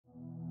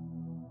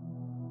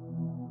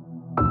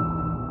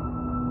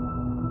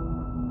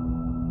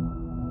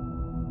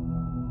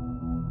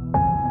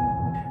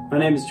My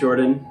name is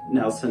Jordan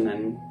Nelson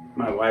and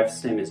my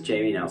wife's name is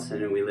Jamie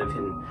Nelson, and we live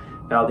in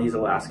Valdez,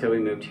 Alaska. We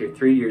moved here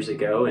 3 years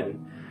ago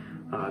in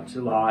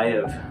July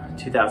of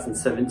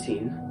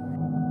 2017.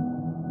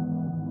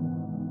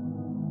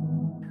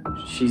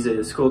 She's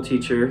a school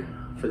teacher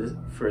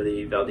for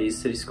the Valdez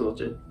City School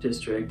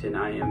District, and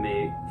I am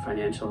a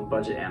financial and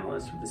budget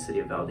analyst for the city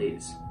of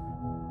Valdez.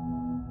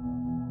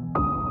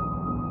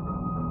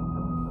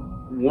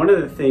 One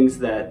of the things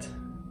that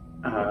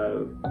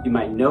you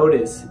might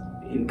notice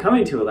in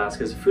coming to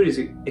Alaska is food is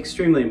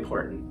extremely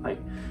important. Like,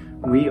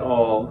 we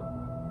all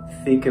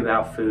think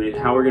about food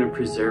and how we're going to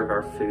preserve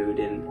our food,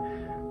 and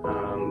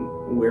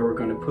where we're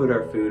going to put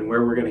our food and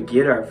where we're going to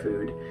get our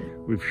food.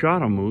 We've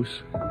shot a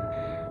moose.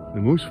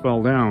 The moose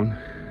fell down.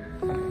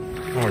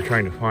 Now we're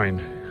trying to find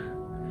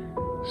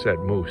said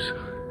moose.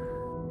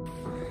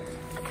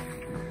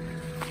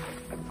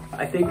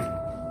 I think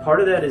part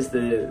of that is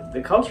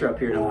the culture up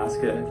here in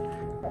Alaska,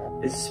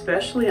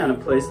 especially on a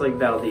place like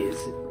Valdez.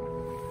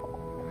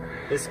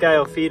 This guy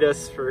will feed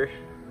us for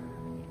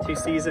 2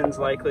 seasons,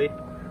 likely.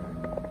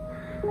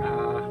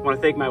 I want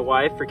to thank my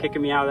wife for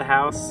kicking me out of the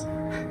house,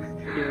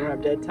 even when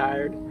I'm dead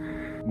tired.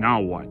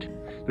 Now what?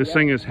 This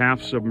thing is half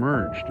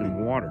submerged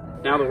in water.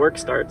 Now the work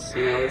starts.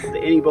 You know, this is the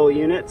Any Bull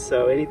unit,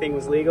 so anything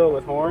was legal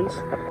with horns.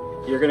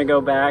 You're gonna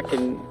go back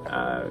and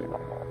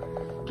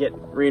get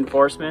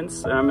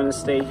reinforcements. I'm gonna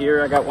stay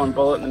here. I got 1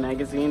 bullet in the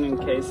magazine in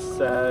case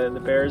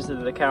the bears or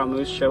the cow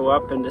moose show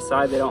up and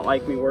decide they don't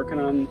like me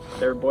working on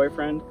their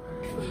boyfriend.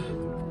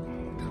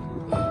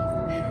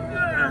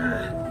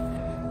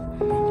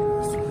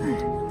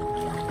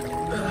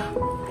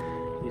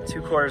 You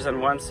 2 quarters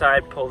on one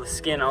side, pull the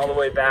skin all the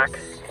way back,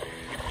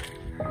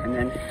 and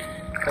then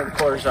pull the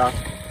quarters off,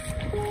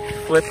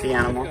 flip the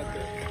animal,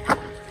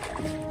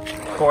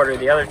 quarter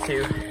the other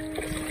 2,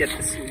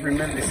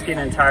 remove the skin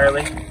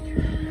entirely,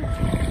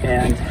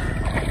 and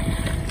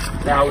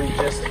now we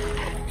just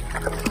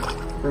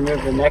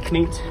remove the neck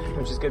meat,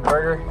 which is good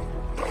burger,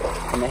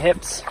 and the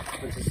hips,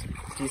 which is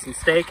decent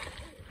steak.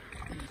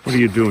 What are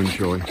you doing,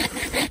 Joey?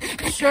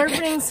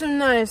 Sharpening some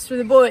knives for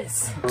the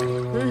boys.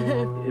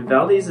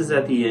 Valdez is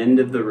at the end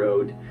of the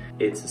road.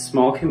 It's a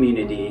small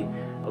community,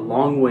 a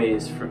long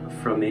ways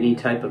from any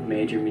type of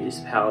major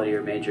municipality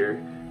or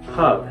major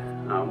hub.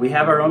 We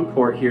have our own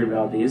port here in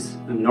Valdez,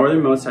 the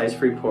northernmost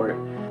ice-free port,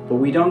 but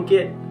we don't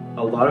get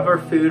a lot of our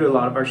food or a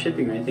lot of our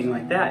shipping or anything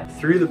like that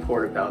through the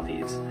port of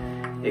Valdez.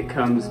 It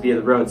comes via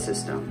the road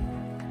system,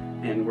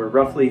 and we're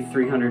roughly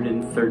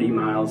 330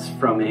 miles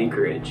from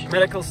Anchorage.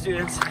 Medical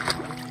students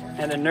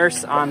and a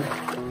nurse on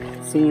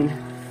scene,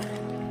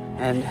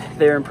 and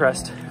they're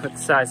impressed with the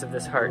size of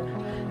this heart.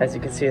 As you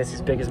can see, it's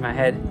as big as my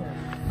head.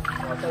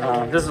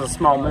 This is a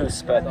small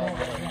moose, but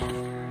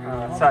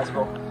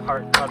sizable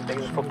heart, about as big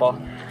as a football.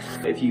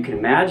 If you can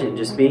imagine,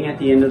 just being at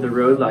the end of the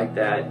road like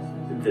that,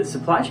 the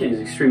supply chain is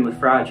extremely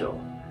fragile.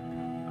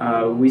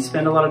 We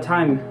spend a lot of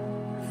time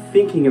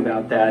thinking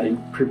about that and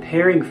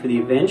preparing for the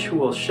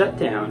eventual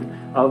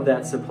shutdown of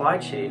that supply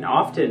chain.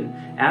 Often,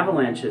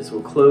 avalanches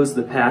will close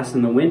the pass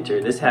in the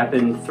winter. This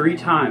happened 3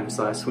 times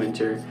last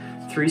winter,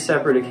 3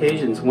 separate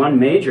occasions. One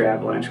major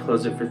avalanche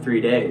closed it for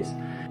 3 days.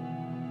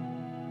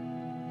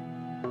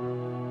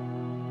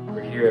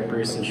 We're here at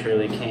Bruce and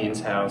Shirley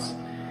Kane's house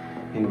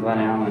in Glen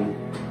Allen,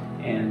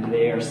 and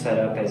they are set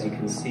up, as you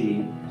can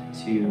see,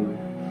 to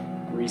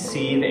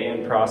receive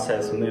and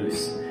process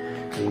moose.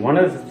 And one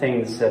of the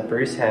things that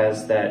Bruce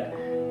has that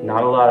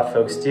not a lot of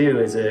folks do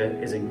is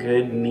a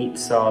good meat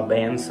saw,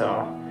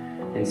 bandsaw.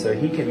 And so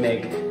he can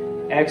make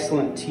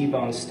excellent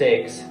T-bone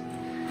steaks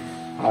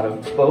out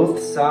of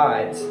both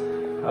sides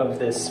of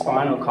this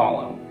spinal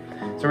column.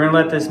 So we're gonna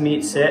let this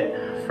meat sit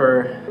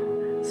for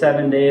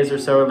 7 days or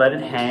so, or let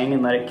it hang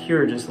and let it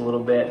cure just a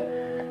little bit.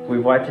 We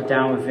wiped it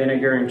down with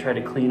vinegar and tried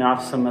to clean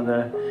off some of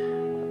the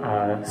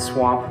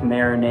swamp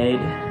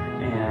marinade,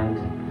 and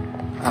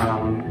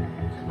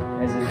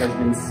as it has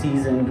been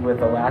seasoned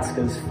with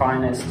Alaska's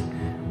finest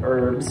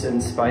herbs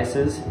and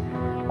spices,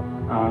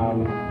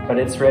 but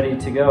it's ready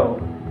to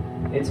go.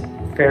 It's a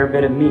fair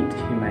bit of meat,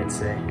 you might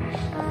say.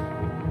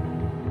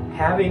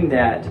 Having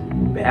that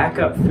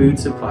backup food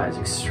supply is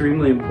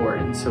extremely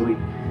important. So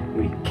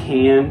we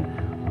can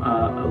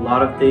a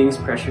lot of things,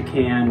 pressure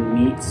can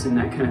meats and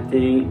that kind of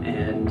thing,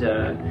 and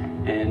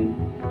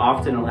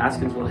often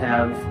Alaskans will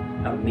have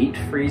a meat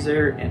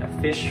freezer and a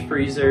fish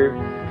freezer.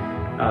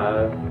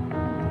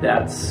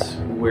 That's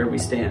where we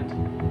stand.